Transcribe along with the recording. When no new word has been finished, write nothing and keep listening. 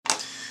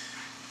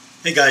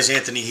Hey guys,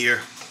 Anthony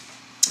here.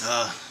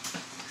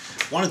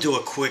 Want to do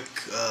a quick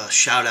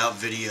shout out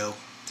video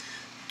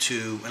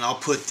and I'll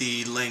put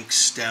the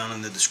links down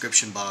in the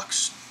description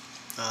box,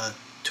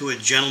 to a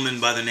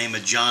gentleman by the name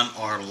of John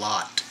R.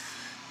 Lott.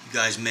 You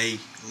guys a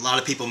lot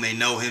of people may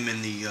know him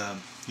in the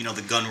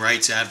the gun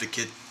rights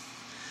advocate.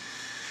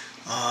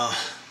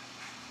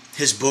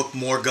 His book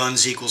More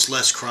Guns Equals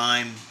Less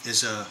Crime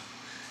is a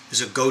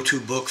go-to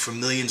book for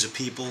millions of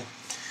people.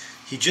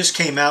 He just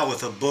came out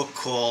with a book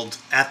called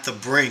At the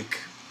Brink.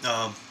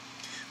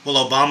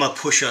 Will Obama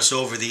Push Us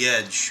Over the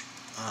Edge?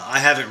 I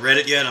haven't read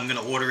it yet. I'm going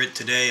to order it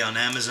today on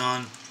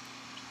Amazon.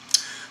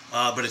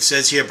 But it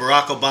says here,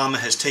 Barack Obama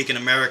has taken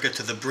America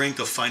to the brink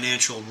of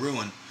financial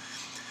ruin.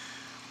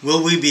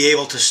 Will we be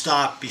able to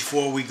stop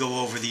before we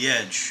go over the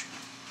edge?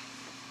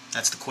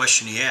 That's the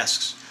question he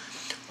asks.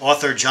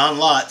 Author John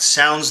Lott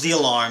sounds the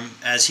alarm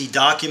as he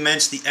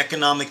documents the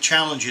economic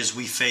challenges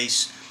we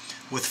face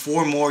with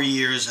 4 more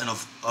years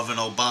of an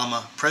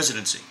Obama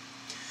presidency,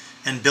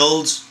 and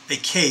builds a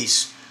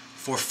case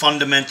for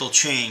fundamental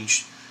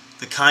change,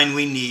 the kind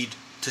we need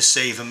to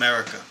save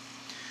America.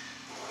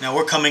 Now,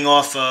 we're coming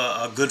off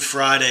a Good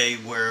Friday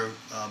where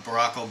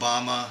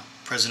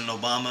President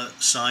Obama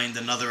signed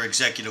another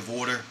executive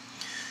order.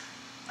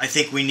 I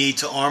think we need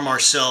to arm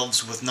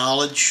ourselves with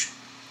knowledge.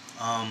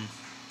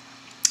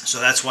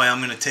 So that's why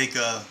I'm going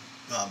to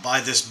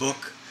buy this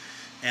book.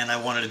 And I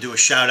wanted to do a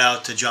shout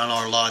out to John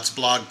R. Lott's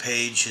blog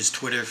page, his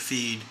Twitter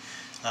feed.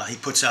 He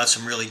puts out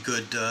some really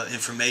good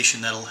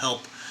information that'll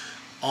help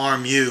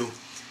arm you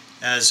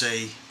as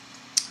a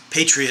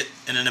patriot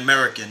and an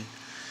American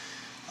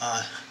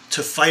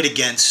to fight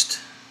against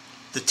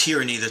the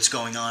tyranny that's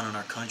going on in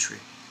our country.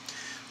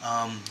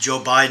 Joe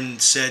Biden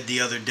said the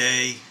other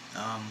day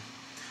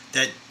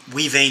that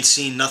we've ain't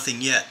seen nothing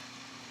yet.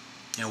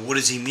 What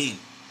does he mean?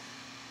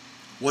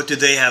 What do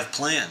they have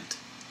planned?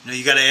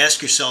 You got to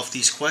ask yourself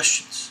these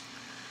questions.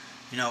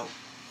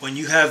 When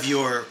you have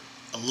your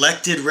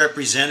elected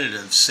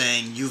representatives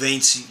saying you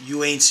ain't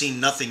seen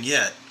nothing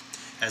yet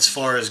as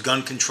far as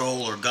gun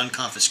control or gun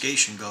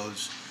confiscation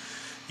goes,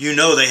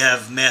 they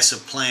have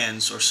massive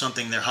plans or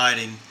something they're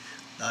hiding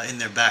in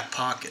their back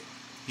pocket.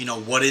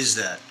 What is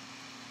that?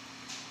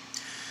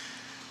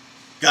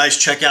 Guys,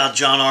 check out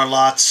John R.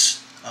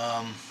 Lott's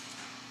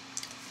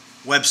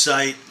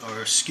website,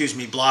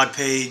 blog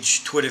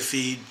page, Twitter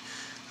feed.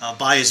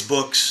 Buy his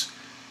books.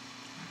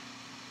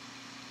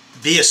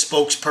 Be a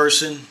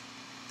spokesperson.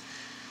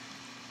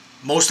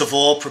 Most of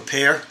all,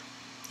 prepare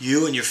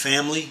you and your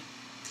family.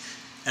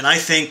 And I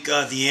think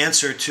the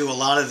answer to a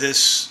lot of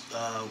this,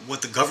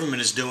 what the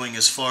government is doing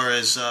as far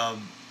as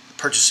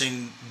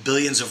purchasing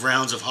billions of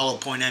rounds of hollow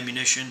point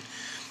ammunition,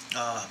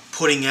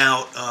 putting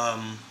out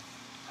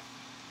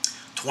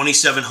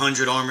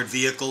 2,700 armored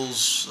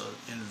vehicles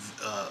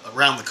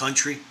around the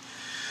country,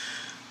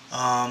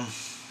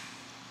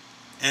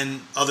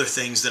 and other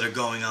things that are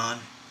going on.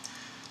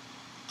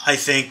 I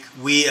think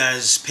we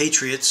as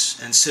patriots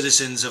and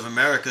citizens of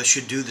America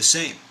should do the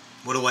same.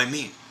 What do I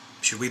mean?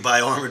 Should we buy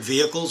armored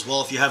vehicles?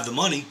 Well, if you have the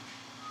money,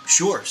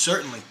 sure,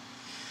 certainly.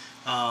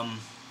 But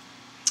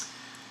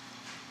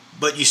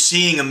you're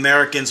seeing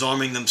Americans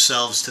arming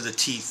themselves to the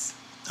teeth.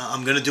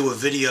 I'm going to do a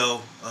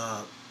video,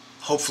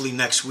 hopefully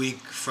next week,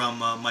 from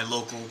my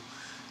local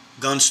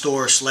gun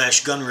store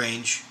 / gun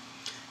range,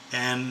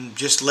 and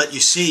just let you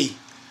see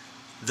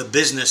the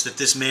business that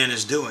this man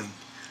is doing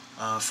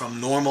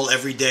from normal,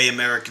 everyday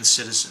American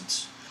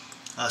citizens.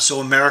 So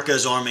America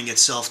is arming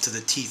itself to the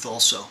teeth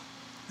also,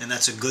 and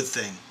that's a good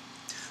thing.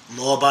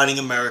 Law-abiding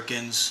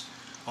Americans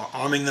are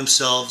arming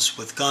themselves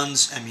with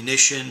guns,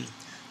 ammunition,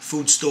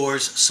 food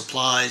stores,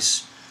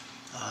 supplies,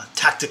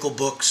 tactical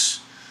books.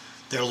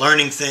 They're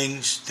learning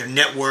things, they're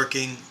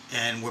networking,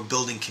 and we're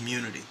building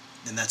community,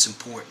 and that's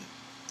important.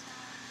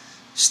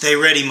 Stay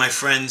ready, my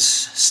friends.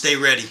 Stay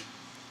ready.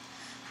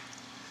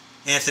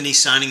 Anthony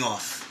signing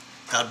off.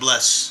 God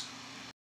bless.